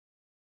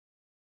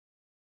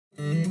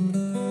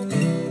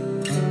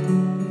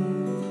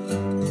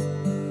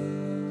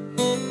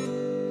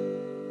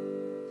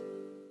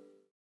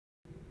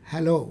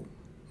Hello,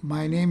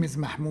 my name is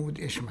Mahmoud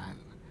Ismail.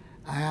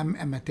 I am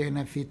a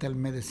maternal-fetal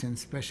medicine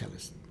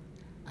specialist.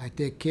 I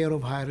take care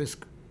of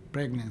high-risk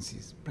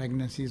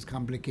pregnancies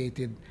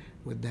complicated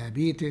with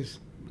diabetes,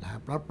 with high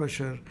blood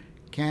pressure,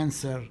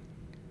 cancer,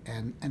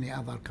 and any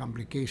other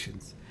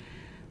complications.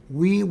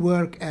 We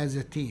work as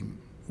a team.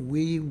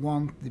 We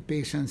want the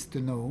patients to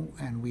know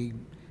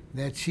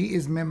that she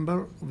is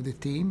member of the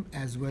team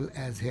as well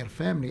as her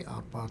family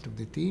are part of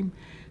the team.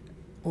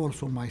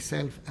 Also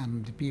myself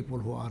and the people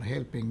who are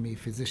helping me,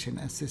 physician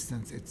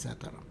assistants,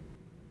 etc.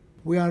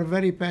 We are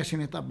very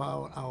passionate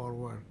about our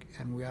work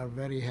and we are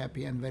very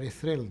happy and very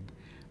thrilled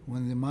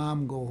when the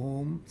mom go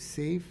home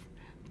safe,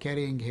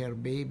 carrying her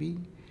baby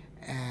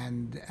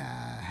and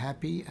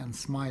happy and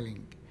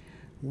smiling.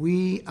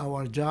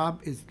 Our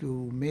job is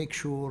to make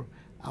sure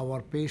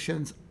our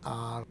patients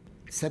are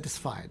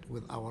satisfied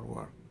with our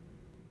work.